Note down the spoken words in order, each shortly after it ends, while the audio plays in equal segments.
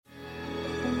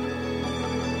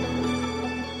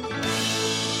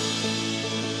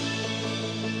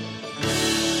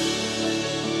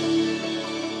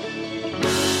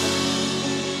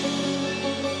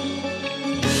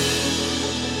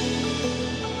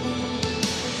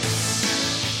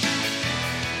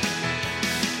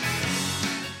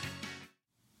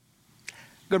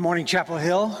Good morning, Chapel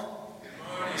Hill.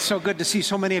 So good to see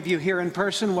so many of you here in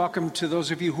person. Welcome to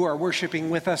those of you who are worshiping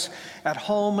with us at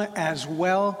home as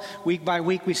well. Week by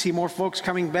week, we see more folks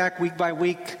coming back. Week by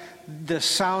week, the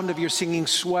sound of your singing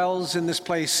swells in this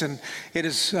place, and it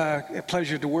is a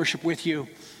pleasure to worship with you.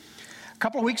 A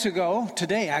couple of weeks ago,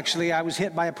 today actually, I was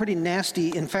hit by a pretty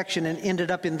nasty infection and ended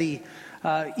up in the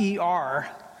ER.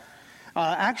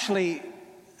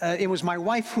 It was my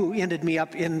wife who ended me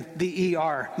up in the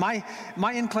ER. My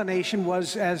inclination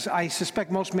was, as I suspect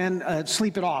most men,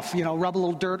 sleep it off, rub a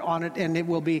little dirt on it and it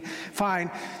will be fine.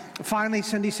 Finally,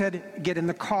 Cindy said, get in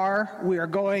the car, we are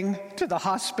going to the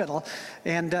hospital.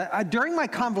 And during my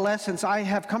convalescence, I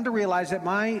have come to realize that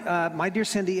my dear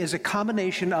Cindy is a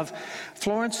combination of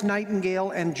Florence Nightingale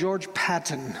and George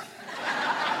Patton.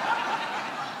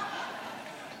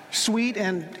 Sweet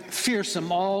and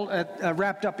fearsome, all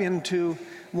wrapped up into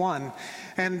one.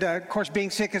 And of course, being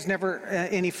sick is never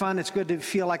any fun. It's good to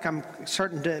feel like I'm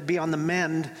starting to be on the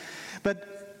mend.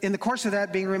 But in the course of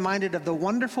that, being reminded of the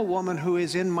wonderful woman who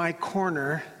is in my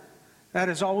corner, that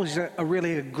is always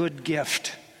really a good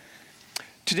gift.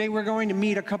 Today we're going to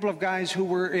meet a couple of guys who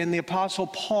were in the Apostle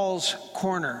Paul's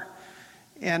corner.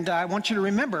 And I want you to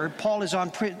remember, Paul is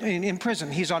in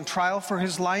prison. He's on trial for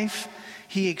his life.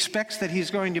 He expects that he's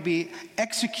going to be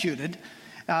executed.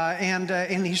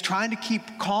 And he's trying to keep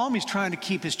calm. He's trying to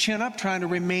keep his chin up, trying to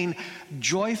remain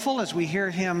joyful as we hear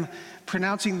him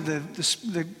pronouncing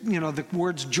the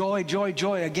words joy, joy,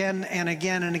 joy again and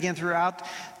again and again throughout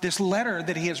this letter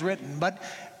that he has written. But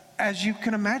as you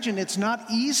can imagine, it's not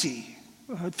easy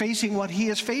facing what he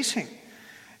is facing.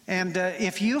 And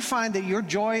if you find that your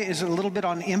joy is a little bit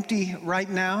on empty right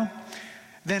now,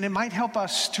 then it might help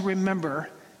us to remember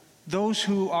those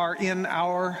who are in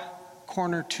our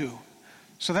corner too.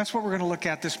 So that's what we're going to look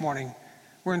at this morning.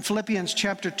 We're in Philippians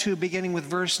chapter 2, beginning with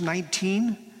verse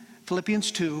 19.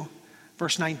 Philippians 2,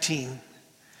 verse 19.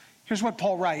 Here's what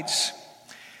Paul writes.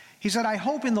 He said, I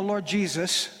hope in the Lord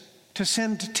Jesus to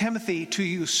send Timothy to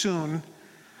you soon,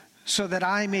 so that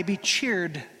I may be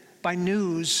cheered by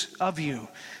news of you.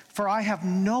 For I have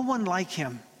no one like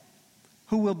him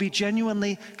who will be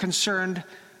genuinely concerned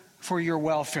for your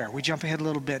welfare. We jump ahead a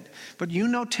little bit. But you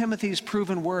know Timothy's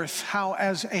proven worth, how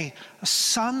as a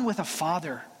son with a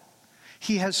father,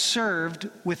 he has served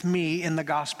with me in the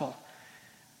gospel.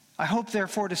 I hope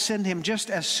therefore to send him just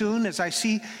as soon as I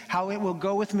see how it will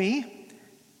go with me.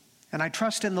 And I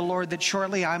trust in the Lord that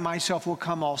shortly I myself will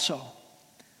come also.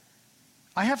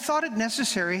 I have thought it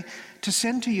necessary to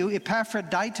send to you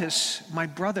Epaphroditus, my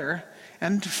brother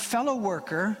and fellow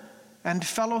worker, and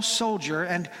fellow soldier,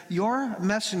 and your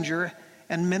messenger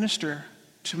and minister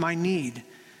to my need.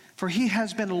 For he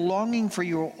has been longing for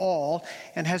you all,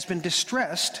 and has been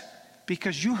distressed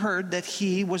because you heard that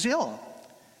he was ill.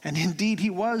 And indeed he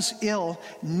was ill,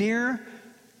 near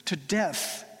to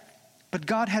death. But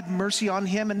God had mercy on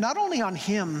him, and not only on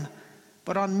him,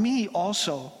 but on me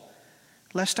also,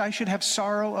 lest I should have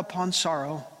sorrow upon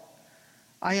sorrow.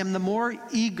 I am the more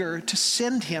eager to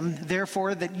send him,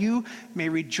 therefore, that you may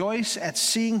rejoice at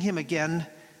seeing him again,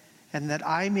 and that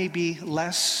I may be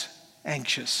less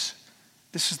anxious.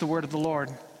 This is the word of the Lord.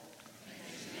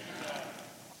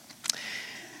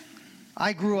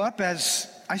 I grew up, as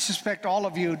I suspect all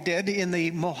of you did, in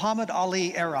the Muhammad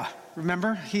Ali era.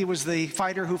 Remember? He was the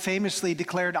fighter who famously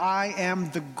declared, I am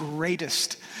the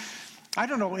greatest. I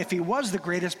don't know if he was the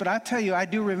greatest, but I tell you, I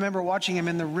do remember watching him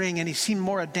in the ring, and he seemed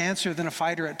more a dancer than a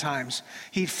fighter at times.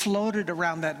 He floated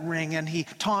around that ring, and he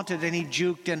taunted, and he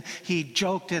juked, and he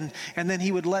joked, and then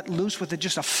he would let loose with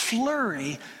just a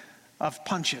flurry of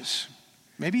punches.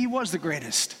 Maybe he was the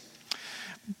greatest.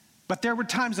 But there were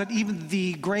times that even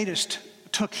the greatest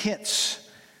took hits.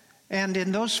 And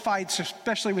in those fights,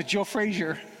 especially with Joe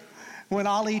Frazier, when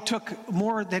Ali took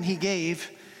more than he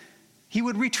gave, he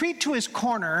would retreat to his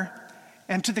corner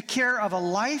and to the care of a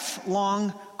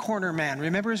lifelong corner man.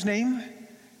 Remember his name?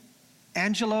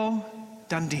 Angelo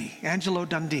Dundee. Angelo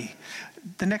Dundee.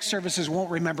 The next services won't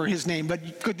remember his name,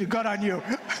 but good on you.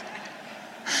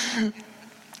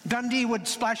 Dundee would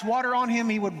splash water on him.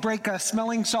 He would break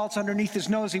smelling salts underneath his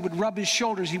nose. He would rub his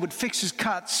shoulders. He would fix his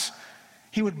cuts.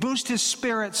 He would boost his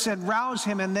spirits and rouse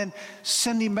him, and then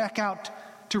send him back out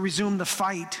to resume the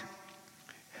fight.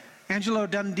 Angelo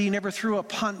Dundee never threw a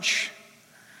punch.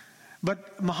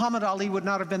 But Muhammad Ali would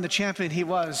not have been the champion he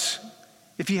was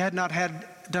if he had not had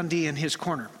Dundee in his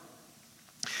corner.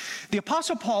 The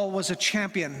Apostle Paul was a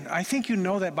champion. I think you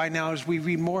know that by now as we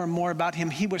read more and more about him.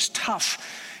 He was tough.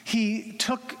 He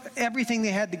took everything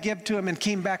they had to give to him and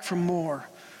came back for more.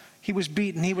 He was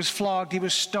beaten, he was flogged, he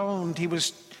was stoned, he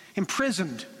was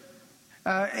imprisoned.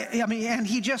 And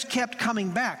he just kept coming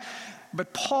back.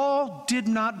 But Paul did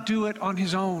not do it on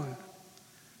his own.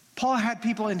 Paul had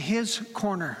people in his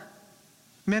corner,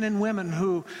 men and women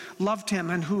who loved him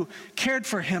and who cared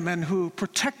for him and who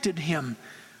protected him,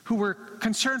 who were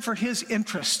concerned for his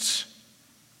interests.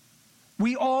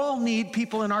 We all need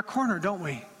people in our corner, don't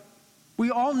we? We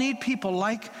all need people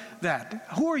like that.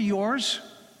 Who are yours?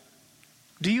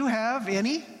 Do you have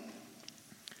any?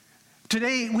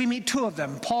 Today we meet two of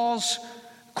them, Paul's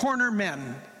corner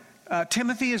men.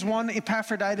 Timothy is one,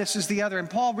 Epaphroditus is the other. And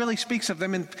Paul really speaks of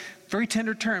them in very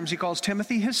tender terms. He calls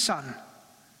Timothy his son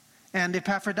and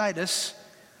Epaphroditus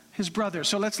his brother.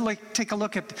 So let's take a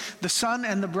look at the son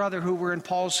and the brother who were in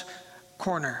Paul's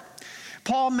corner.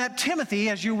 Paul met Timothy,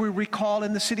 as you will recall,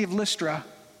 in the city of Lystra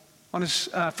on his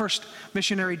first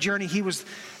missionary journey.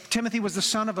 Timothy was the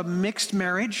son of a mixed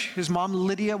marriage. His mom,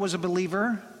 Lydia, was a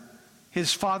believer.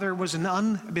 His father was an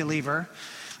unbeliever.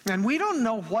 And we don't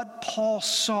know what Paul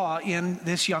saw in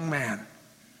this young man,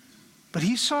 but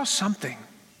he saw something.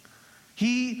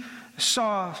 He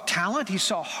saw talent, he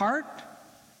saw heart,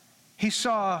 he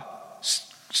saw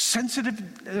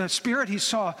sensitive spirit, he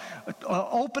saw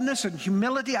openness and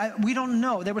humility. We don't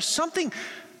know. There was something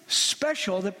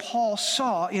special that Paul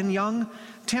saw in young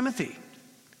Timothy.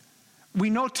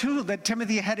 We know too that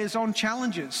Timothy had his own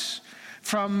challenges.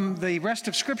 From the rest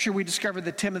of Scripture, we discovered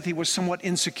that Timothy was somewhat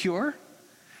insecure.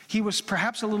 He was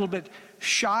perhaps a little bit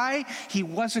shy. He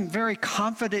wasn't very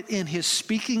confident in his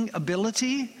speaking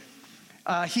ability.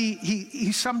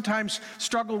 He sometimes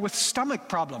struggled with stomach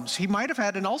problems. He might have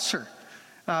had an ulcer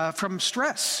from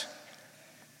stress.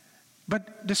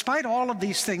 But despite all of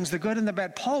these things, the good and the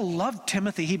bad, Paul loved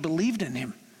Timothy. He believed in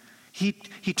him. He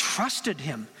trusted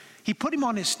him. He put him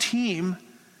on his team,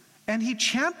 and he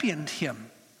championed him.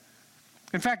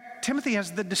 In fact, Timothy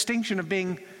has the distinction of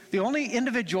being the only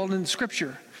individual in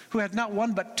Scripture who had not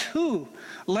one but two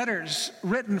letters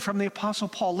written from the Apostle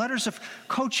Paul, letters of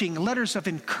coaching, letters of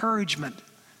encouragement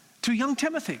to young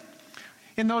Timothy.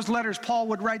 In those letters, Paul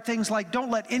would write things like, don't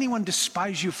let anyone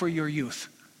despise you for your youth.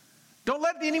 Don't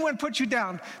let anyone put you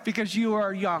down because you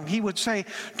are young. He would say,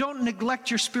 don't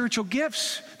neglect your spiritual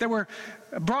gifts that were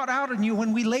brought out in you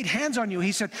when we laid hands on you.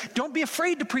 He said, don't be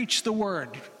afraid to preach the word.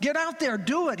 Get out there,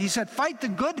 do it. He said, fight the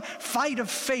good fight of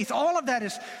faith. All of that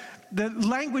is the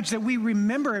language that we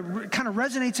remember. It kind of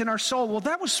resonates in our soul. Well,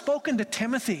 that was spoken to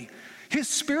Timothy, his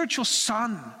spiritual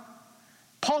son.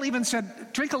 Paul even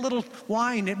said, drink a little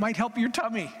wine. It might help your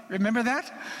tummy. Remember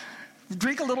that?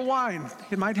 Drink a little wine.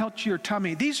 It might help your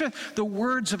tummy. These are the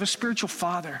words of a spiritual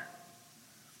father.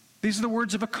 These are the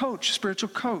words of a coach, spiritual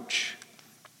coach.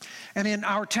 And in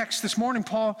our text this morning,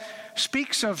 Paul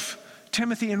speaks of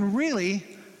Timothy in really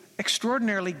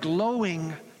extraordinarily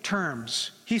glowing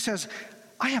terms. He says,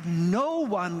 I have no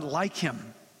one like him.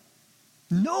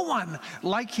 No one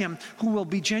like him who will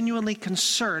be genuinely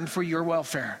concerned for your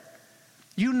welfare.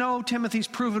 You know Timothy's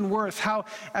proven worth, how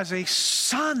as a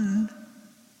son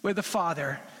with the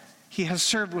Father, he has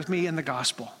served with me in the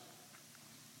gospel.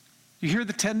 You hear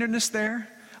the tenderness there?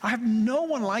 I have no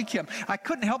one like him. I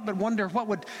couldn't help but wonder what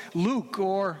would Luke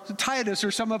or Titus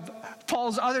or some of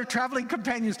Paul's other traveling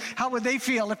companions, how would they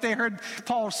feel if they heard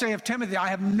Paul say of Timothy, I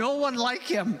have no one like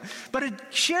him. But it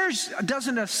shares,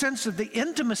 doesn't a sense of the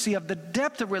intimacy, of the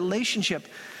depth of relationship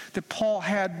that Paul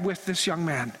had with this young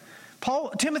man.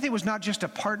 Timothy was not just a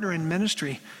partner in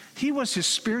ministry. He was his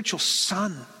spiritual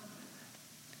son.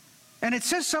 And it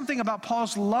says something about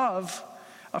Paul's love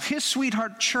of his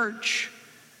sweetheart church,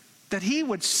 that he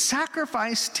would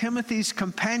sacrifice Timothy's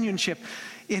companionship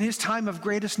in his time of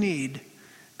greatest need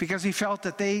because he felt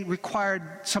that they required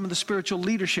some of the spiritual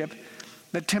leadership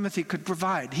that Timothy could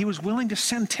provide. He was willing to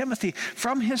send Timothy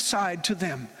from his side to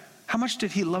them. How much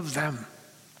did he love them?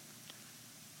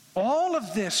 All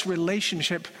of this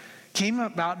relationship came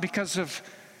about because of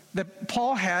that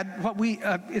Paul had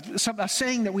a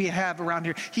saying that we have around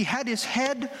here. He had his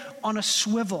head on a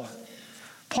swivel.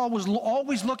 Paul was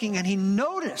always looking, and he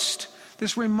noticed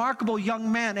this remarkable young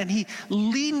man, and he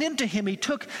leaned into him. He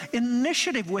took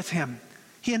initiative with him.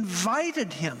 He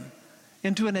invited him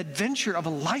into an adventure of a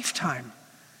lifetime.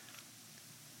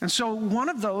 And so one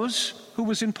of those who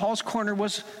was in Paul's corner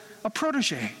was a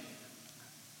protege,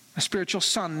 a spiritual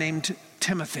son named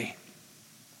Timothy.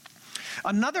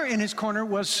 Another in his corner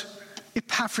was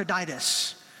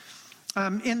Epaphroditus.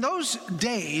 In those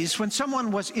days, when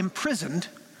someone was imprisoned,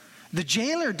 the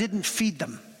jailer didn't feed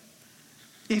them.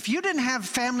 If you didn't have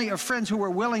family or friends who were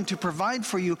willing to provide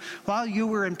for you while you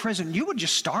were in prison, you would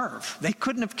just starve. They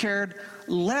couldn't have cared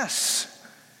less.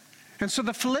 And so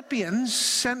the Philippians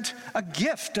sent a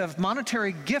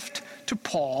monetary gift to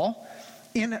Paul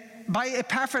in by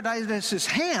Epaphroditus'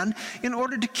 hand in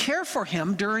order to care for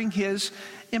him during his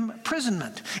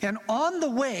imprisonment. And on the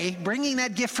way, bringing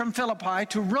that gift from Philippi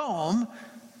to Rome,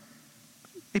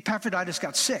 Epaphroditus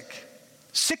got sick.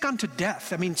 Sick unto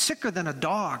death. I mean, sicker than a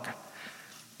dog.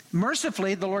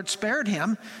 Mercifully, the Lord spared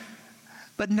him.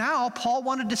 But now Paul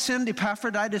wanted to send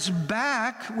Epaphroditus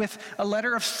back with a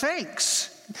letter of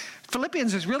thanks.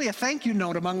 Philippians is really a thank you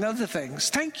note, among other things.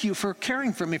 Thank you for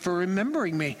caring for me, for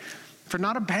remembering me, for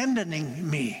not abandoning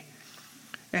me.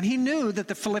 And he knew that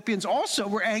the Philippians also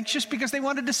were anxious because they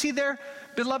wanted to see their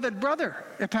beloved brother,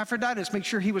 Epaphroditus, make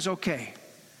sure he was okay.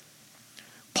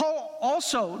 Paul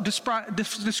also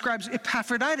describes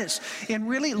Epaphroditus in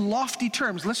really lofty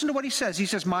terms. Listen to what he says. He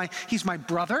says, he's my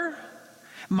brother,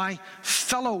 my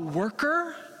fellow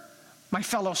worker, my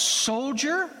fellow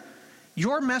soldier,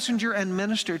 your messenger and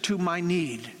minister to my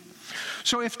need.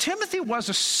 So if Timothy was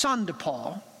a son to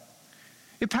Paul,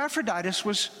 Epaphroditus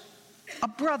was a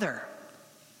brother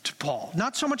to Paul.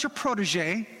 Not so much a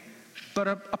protege, but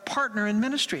a partner in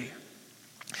ministry.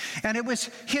 And it was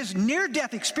his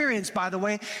near-death experience, by the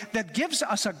way, that gives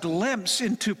us a glimpse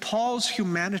into Paul's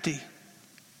humanity.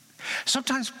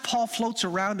 Sometimes Paul floats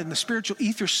around in the spiritual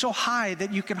ether so high that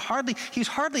he's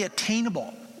hardly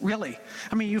attainable, really.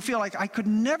 I mean, you feel like I could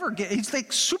never he's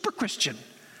like super Christian.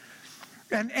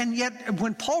 And yet,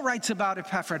 when Paul writes about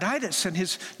Epaphroditus and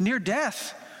his near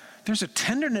death, there's a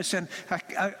tenderness and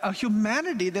a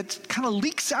humanity that kind of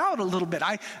leaks out a little bit.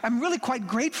 I'm really quite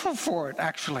grateful for it,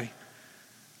 actually.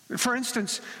 For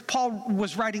instance, Paul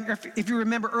was writing, if you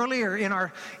remember earlier in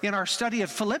our study of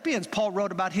Philippians, Paul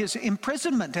wrote about his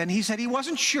imprisonment, and he said he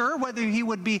wasn't sure whether he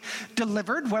would be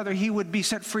delivered, whether he would be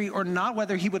set free or not,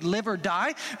 whether he would live or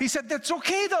die. He said, that's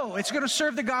okay though. It's going to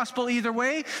serve the gospel either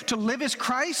way. To live is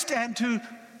Christ and to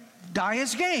die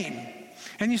is gain.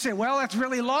 And you say, well, that's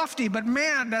really lofty, but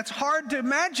man, that's hard to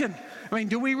imagine. I mean,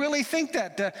 do we really think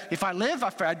that if I live,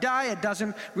 if I die, it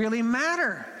doesn't really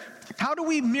matter? How do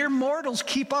we mere mortals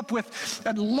keep up with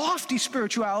a lofty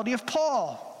spirituality of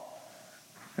Paul?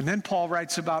 And then Paul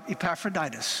writes about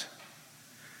Epaphroditus,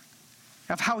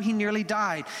 of how he nearly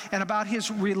died, and about his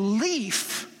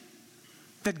relief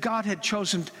that God had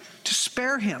chosen to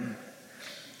spare him.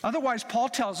 Otherwise, Paul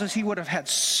tells us he would have had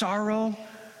sorrow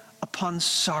upon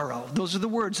sorrow. Those are the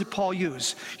words that Paul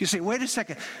used. You say, wait a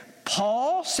second.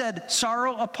 Paul said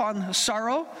sorrow upon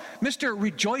sorrow. Mr.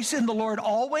 Rejoice in the Lord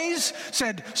always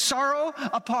said sorrow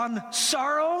upon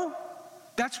sorrow.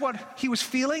 That's what he was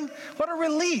feeling. What a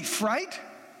relief, right?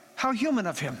 How human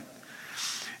of him.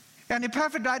 And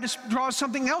Epaphroditus draws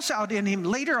something else out in him.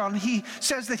 Later on, he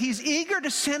says that he's eager to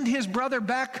send his brother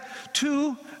back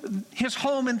to his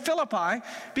home in Philippi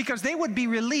because they would be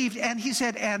relieved. And he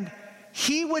said, and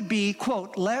he would be,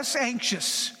 quote, less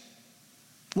anxious.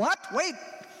 What? Wait.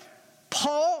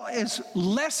 Paul is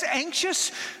less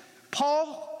anxious?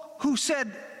 Paul, who said,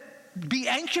 be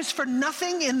anxious for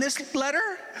nothing in this letter,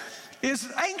 is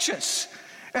anxious.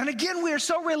 And again, we are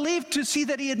so relieved to see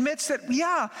that he admits that,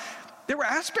 yeah, there were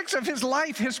aspects of his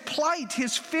life, his plight,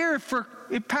 his fear for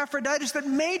Epaphroditus that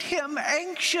made him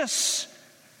anxious.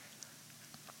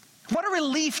 What a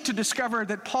relief to discover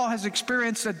that Paul has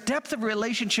experienced a depth of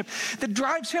relationship that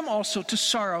drives him also to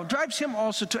sorrow, drives him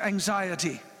also to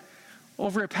anxiety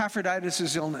over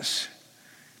Epaphroditus' illness.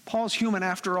 Paul's human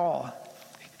after all.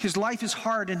 His life is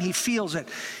hard and he feels it.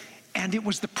 And it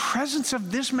was the presence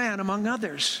of this man among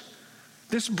others,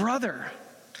 this brother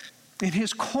in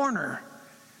his corner,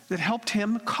 that helped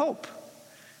him cope.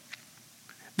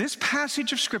 This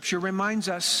passage of Scripture reminds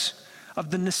us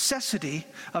of the necessity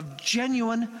of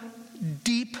genuine,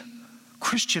 deep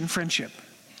Christian friendship.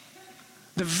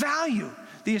 The value,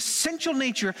 the essential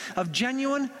nature of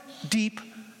genuine, deep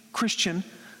Christian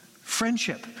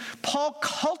friendship. Paul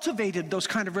cultivated those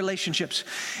kind of relationships.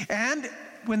 And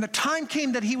when the time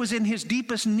came that he was in his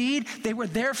deepest need, they were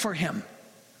there for him.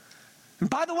 And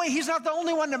by the way, he's not the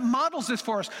only one that models this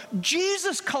for us.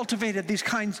 Jesus cultivated these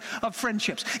kinds of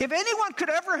friendships. If anyone could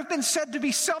ever have been said to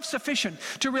be self-sufficient,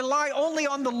 to rely only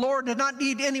on the Lord and not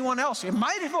need anyone else, you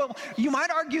might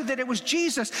argue that it was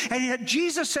Jesus. And yet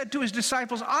Jesus said to his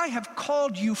disciples, I have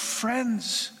called you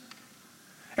friends.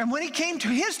 And when he came to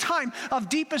his time of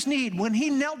deepest need, when he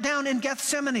knelt down in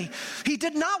Gethsemane, he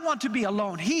did not want to be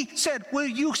alone. He said, will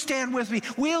you stand with me?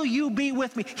 Will you be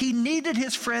with me? He needed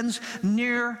his friends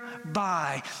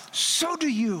nearby. So do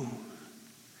you.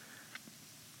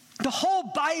 The whole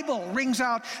Bible rings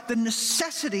out the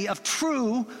necessity of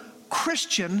true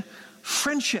Christian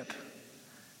friendship.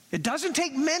 It doesn't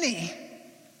take many,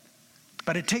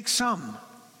 but it takes some.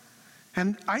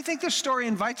 And I think this story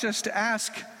invites us to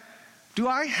ask, do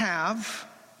I have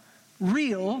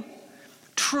real,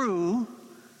 true,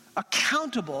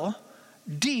 accountable,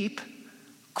 deep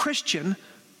Christian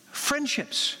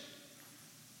friendships?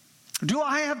 Do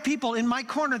I have people in my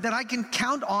corner that I can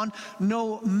count on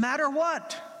no matter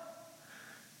what?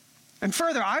 And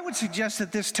further, I would suggest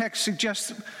that this text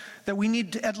suggests that we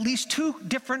need at least two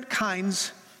different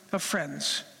kinds of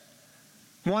friends.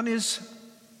 One is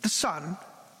the son,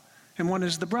 and one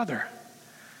is the brother.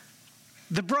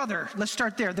 The brother, let's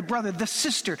start there. The brother, the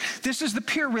sister. This is the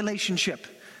peer relationship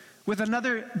with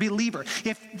another believer.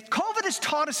 If COVID has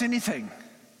taught us anything,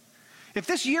 if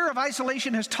this year of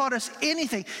isolation has taught us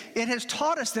anything, it has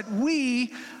taught us that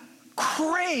we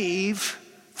crave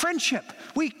friendship.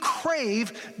 We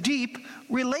crave deep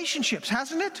relationships,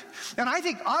 hasn't it? And I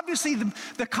think obviously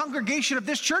the congregation of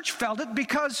this church felt it,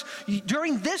 because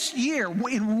during this year,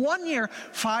 in 1 year,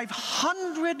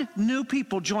 500 new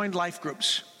people joined life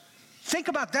groups. Think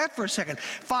about that for a second.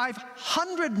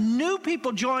 500 new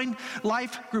people joined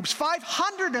life groups.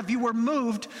 500 of you were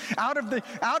moved out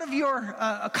of your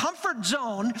comfort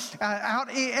zone,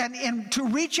 and to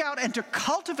reach out and to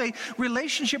cultivate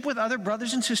relationship with other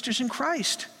brothers and sisters in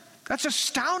Christ. That's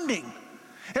astounding.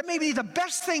 It may be the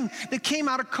best thing that came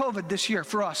out of COVID this year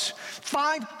for us.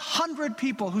 500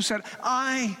 people who said,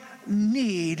 I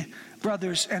need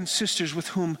brothers and sisters with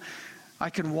whom I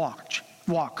can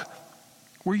walk.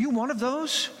 Were you one of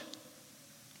those?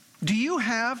 Do you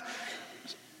have,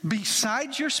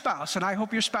 besides your spouse, and I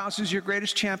hope your spouse is your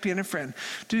greatest champion and friend,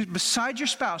 besides your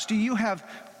spouse, do you have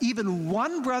even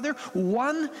one brother,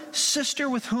 one sister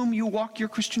with whom you walk your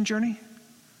Christian journey?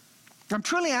 I'm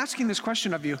truly asking this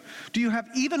question of you. Do you have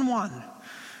even one?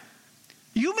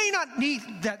 You may not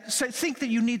think that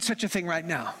you need such a thing right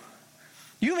now.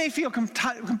 You may feel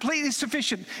completely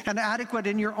sufficient and adequate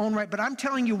in your own right, but I'm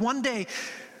telling you, one day,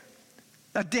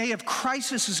 a day of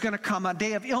crisis is going to come, a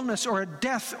day of illness or a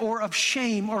death or of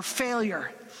shame or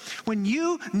failure, when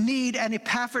you need an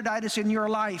Epaphroditus in your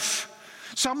life,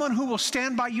 someone who will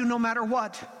stand by you no matter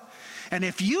what. And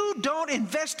if you don't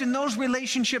invest in those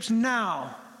relationships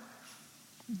now,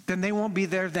 then they won't be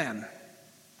there then,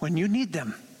 when you need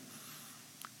them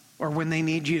or when they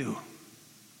need you.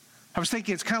 I was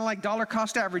thinking it's kind of like dollar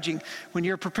cost averaging. When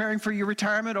you're preparing for your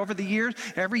retirement over the years,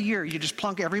 every year you just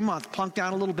every month, plunk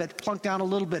down a little bit, plunk down a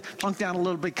little bit, plunk down a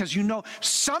little bit, because you know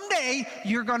someday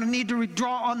you're going to need to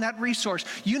draw on that resource.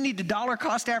 You need to dollar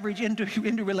cost average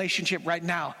into relationship right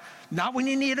now. Not when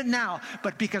you need it now,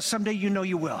 but because someday you know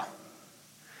you will.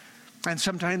 And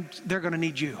sometimes they're going to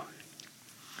need you.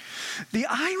 The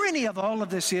irony of all of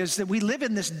this is that we live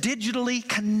in this digitally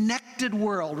connected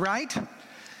world, right?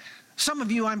 Some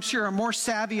of you, I'm sure, are more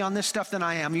savvy on this stuff than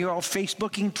I am. You're all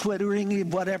Facebooking,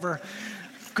 Twittering, whatever.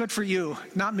 Good for you,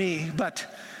 not me. But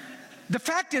the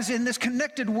fact is, in this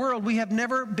connected world, we have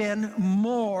never been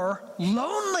more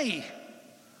lonely.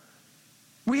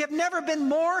 We have never been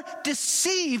more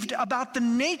deceived about the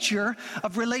nature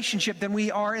of relationship than we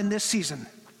are in this season.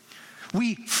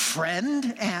 We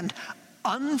friend and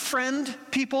unfriend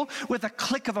people with a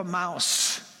click of a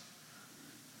mouse.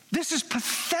 This is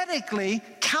pathetically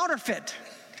counterfeit.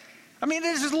 I mean,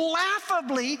 it is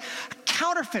laughably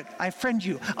counterfeit. I friend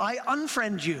you. I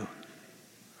unfriend you.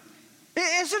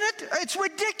 Isn't it? It's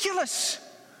ridiculous.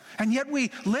 And yet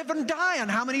we live and die on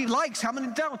how many likes, how many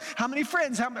don't, how many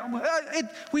friends.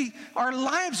 Our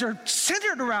lives are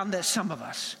centered around this, some of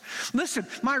us. Listen,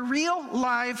 my real,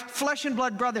 live, flesh and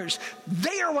blood brothers,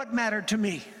 they are what matter to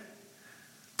me.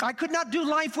 I could not do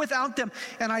life without them,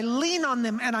 and I lean on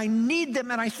them, and I need them,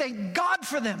 and I thank God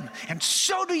for them, and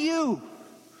so do you.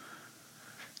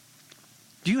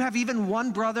 Do you have even one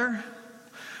brother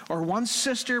or one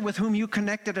sister with whom you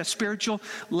connect at a spiritual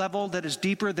level that is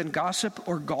deeper than gossip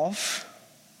or golf?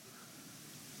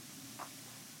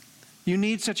 You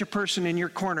need such a person in your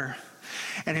corner.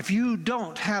 And if you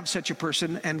don't have such a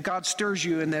person, and God stirs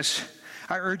you in this,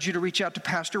 I urge you to reach out to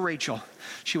Pastor Rachel.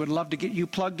 She would love to get you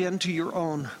plugged into your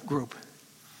own group.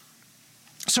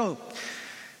 So,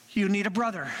 you need a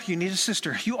brother. You need a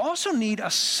sister. You also need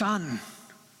a son.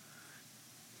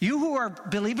 You who are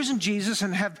believers in Jesus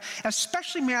and have,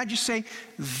 especially, may I just say,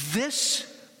 this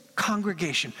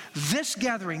congregation, this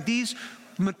gathering, these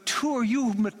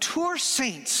mature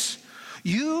saints,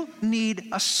 you need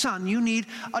a son. You need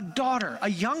a daughter, a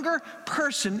younger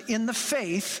person in the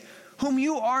faith whom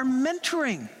you are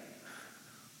mentoring.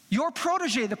 Your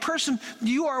protege, the person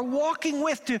you are walking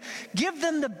with, to give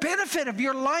them the benefit of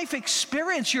your life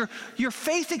experience, your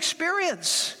faith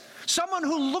experience. Someone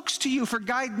who looks to you for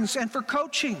guidance and for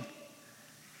coaching.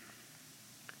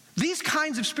 These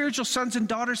kinds of spiritual sons and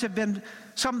daughters have been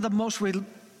some of the most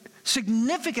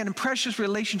significant and precious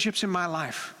relationships in my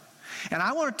life. And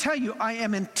I want to tell you, I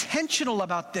am intentional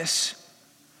about this.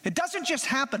 It doesn't just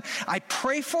happen. I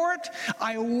pray for it.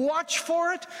 I watch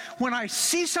for it. When I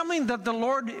see something that the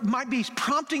Lord might be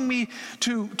prompting me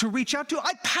to reach out to,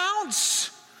 I pounce.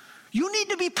 You need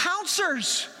to be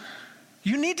pouncers.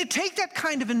 You need to take that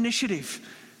kind of initiative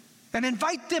and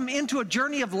invite them into a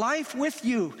journey of life with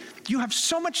you. You have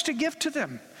so much to give to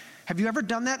them. Have you ever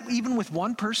done that even with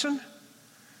one person?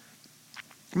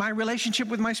 My relationship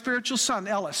with my spiritual son,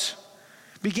 Ellis,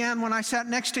 began when I sat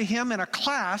next to him in a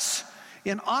class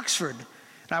in Oxford.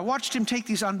 And I watched him take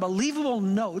these unbelievable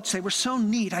notes. They were so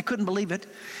neat, I couldn't believe it.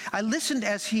 I listened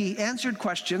as he answered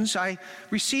questions. I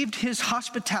received his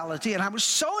hospitality, and I was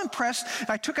so impressed.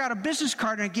 I took out a business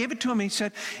card and I gave it to him. He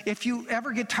said, if you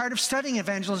ever get tired of studying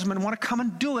evangelism and want to come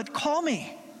and do it, call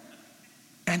me.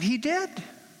 And he did,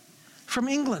 from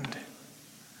England.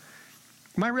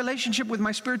 My relationship with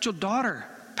my spiritual daughter,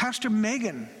 Pastor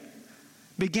Megan,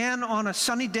 began on a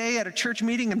sunny day at a church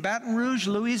meeting in Baton Rouge,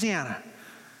 Louisiana,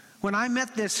 when I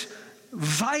met this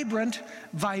vibrant,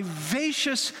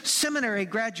 vivacious seminary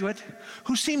graduate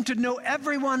who seemed to know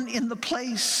everyone in the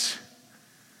place.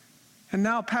 And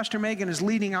now Pastor Megan is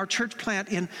leading our church plant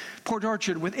in Port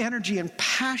Orchard with energy and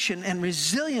passion and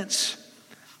resilience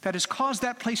that has caused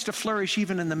that place to flourish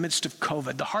even in the midst of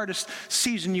COVID, the hardest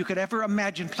season you could ever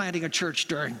imagine planting a church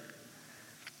during.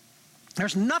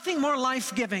 There's nothing more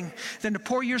life-giving than to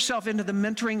pour yourself into the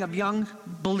mentoring of young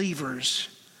believers.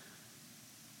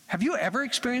 Have you ever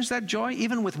experienced that joy,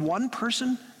 even with one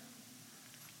person?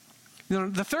 You know,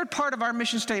 the third part of our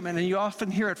mission statement, and you often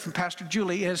hear it from Pastor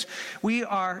Julie, is we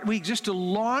exist to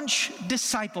launch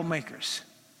disciple makers.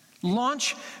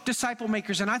 Launch disciple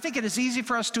makers. And I think it is easy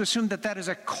for us to assume that that is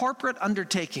a corporate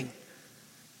undertaking.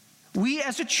 We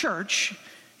as a church,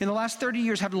 in the last 30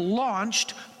 years, have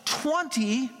launched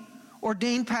 20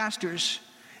 ordained pastors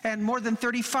and more than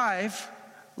 35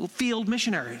 field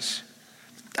missionaries.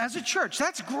 As a church,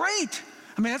 that's great.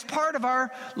 I mean, that's part of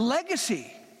our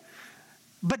legacy.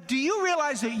 But do you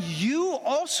realize that you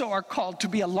also are called to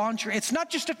be a launcher? It's not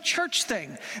just a church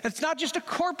thing. It's not just a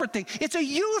corporate thing. It's a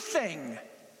you thing.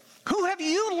 Who have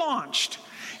you launched?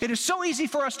 It is so easy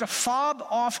for us to fob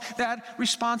off that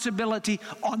responsibility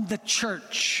on the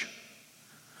church.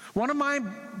 One of my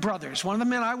brothers, one of the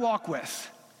men I walk with,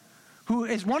 who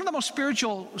is one of the most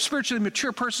spiritually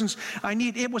mature persons I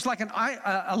need. It was like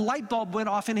a light bulb went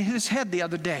off in his head the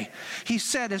other day. He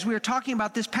said, as we were talking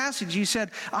about this passage, he said,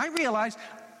 I realized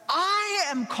I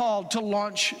am called to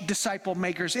launch disciple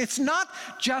makers. It's not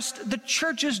just the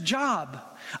church's job.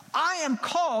 I am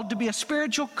called to be a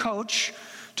spiritual coach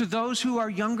to those who are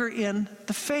younger in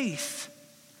the faith.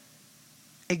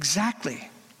 Exactly.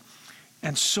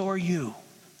 And so are you.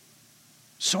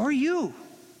 So are you.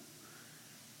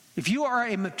 If you are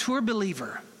a mature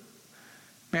believer,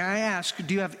 may I ask,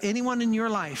 do you have anyone in your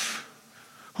life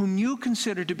whom you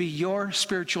consider to be your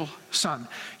spiritual son,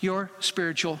 your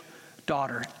spiritual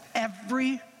daughter?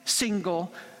 Every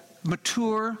single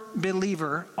mature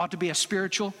believer ought to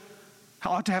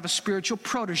have a spiritual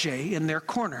protege in their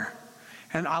corner.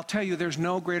 And I'll tell you, there's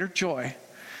no greater joy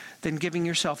than giving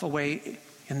yourself away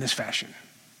in this fashion.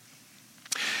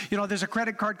 You know, there's a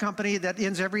credit card company that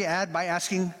ends every ad by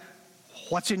asking,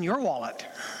 what's in your wallet?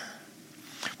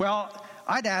 Well,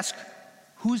 I'd ask,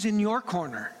 who's in your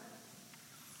corner?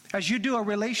 As you do a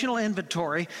relational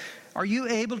inventory, are you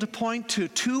able to point to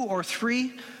 2 or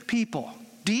 3 people,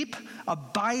 deep,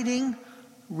 abiding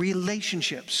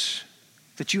relationships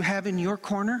that you have in your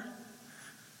corner?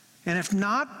 And if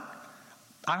not,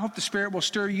 I hope the Spirit will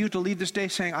stir you to leave this day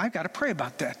saying, I've got to pray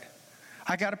about that.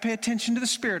 I got to pay attention to the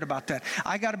Spirit about that.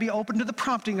 I got to be open to the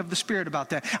prompting of the Spirit about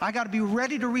that. I got to be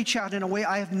ready to reach out in a way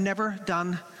I have never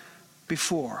done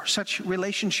before. Such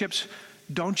relationships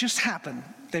don't just happen.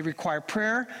 They require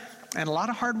prayer and a lot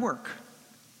of hard work,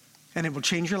 and it will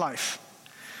change your life.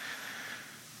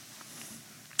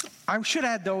 I should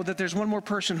add, though, that there's one more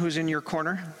person who's in your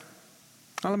corner.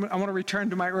 I want to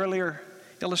return to my earlier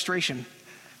illustration.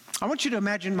 I want you to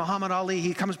imagine Muhammad Ali.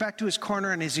 He comes back to his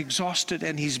corner and he's exhausted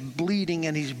and he's bleeding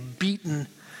and he's beaten.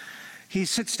 He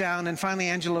sits down and finally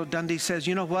Angelo Dundee says,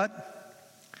 you know what?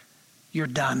 You're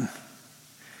done.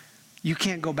 You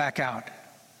can't go back out.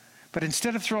 But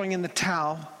instead of throwing in the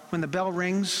towel, when the bell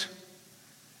rings,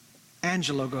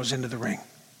 Angelo goes into the ring.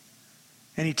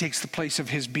 And he takes the place of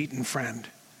his beaten friend.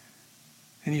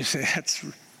 And you say, that's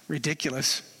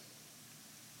ridiculous.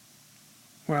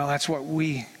 Well, that's what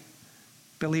we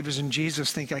believers in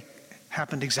Jesus think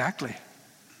happened exactly.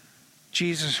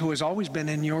 Jesus, who has always been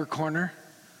in your corner,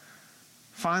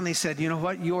 finally said, you know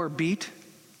what? You're beat.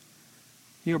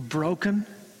 You're broken.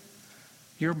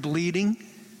 You're bleeding.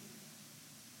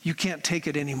 You can't take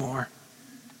it anymore.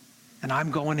 And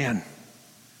I'm going in.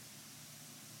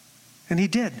 And he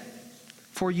did,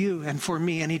 for you and for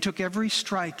me. And he took every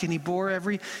strike, and he bore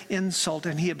every insult,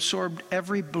 and he absorbed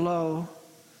every blow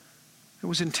that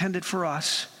was intended for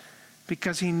us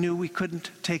because he knew we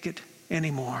couldn't take it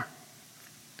anymore.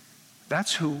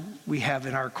 That's who we have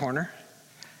in our corner,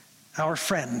 our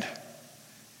friend.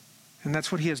 And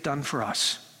that's what he has done for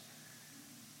us.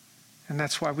 And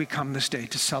that's why we come this day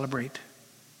to celebrate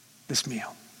this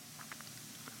meal.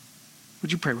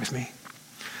 Would you pray with me?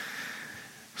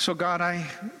 So God, I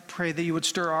pray that you would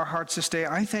stir our hearts this day.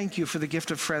 I thank you for the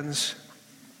gift of friends,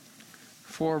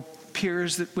 for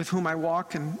peers with whom I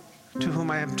walk and to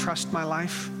whom I entrust my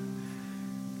life,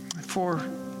 for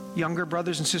younger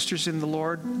brothers and sisters in the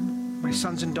Lord, my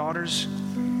sons and daughters,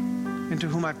 into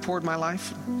whom I've poured my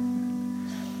life.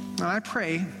 And I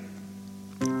pray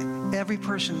every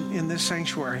person in this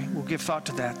sanctuary will give thought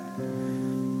to that.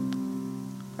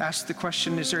 Ask the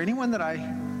question, is there anyone that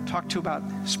I talk to about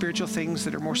spiritual things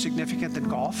that are more significant than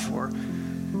golf or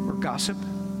gossip?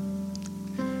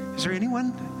 Is there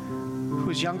anyone who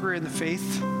is younger in the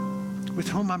faith with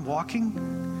whom I'm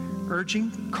walking,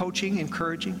 urging, coaching,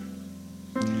 encouraging?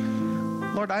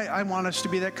 Lord, I want us to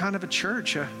be that kind of a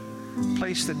church, a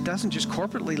place that doesn't just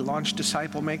corporately launch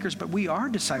disciple makers, but we are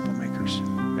disciple makers,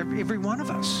 every one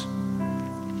of us.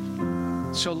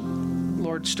 So,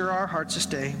 Lord, stir our hearts this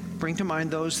day. Bring to mind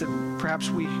those that perhaps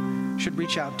we should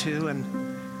reach out to.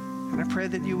 And I pray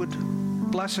that you would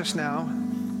bless us now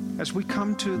as we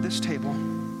come to this table,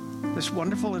 this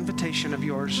wonderful invitation of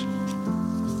yours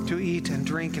to eat and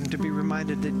drink and to be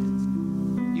reminded that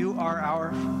you are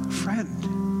our friend.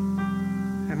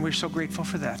 And we're so grateful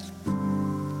for that.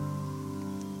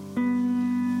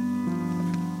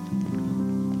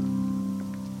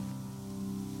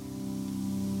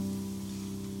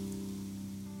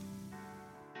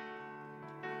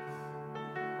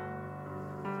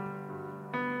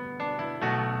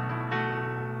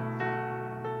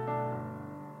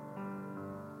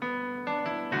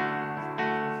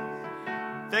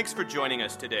 Thanks for joining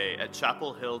us today at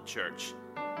Chapel Hill Church.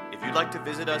 If you'd like to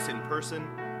visit us in person,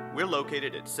 we're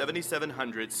located at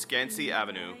 7700 Scansey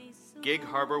Avenue, Gig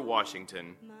Harbor,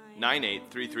 Washington,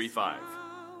 98335.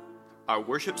 Our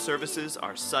worship services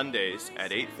are Sundays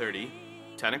at 8:30,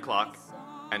 10 o'clock,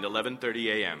 and 11:30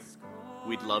 a.m.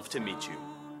 We'd love to meet you.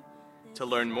 To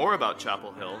learn more about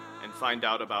Chapel Hill and find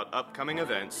out about upcoming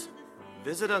events,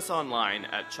 visit us online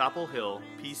at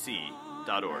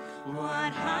chapelhillpc.org.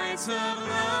 What heights of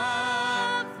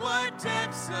love, what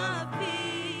depths of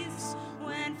peace,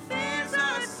 when fears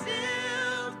are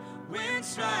stilled, when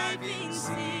striving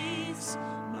cease,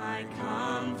 my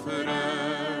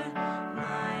comforter.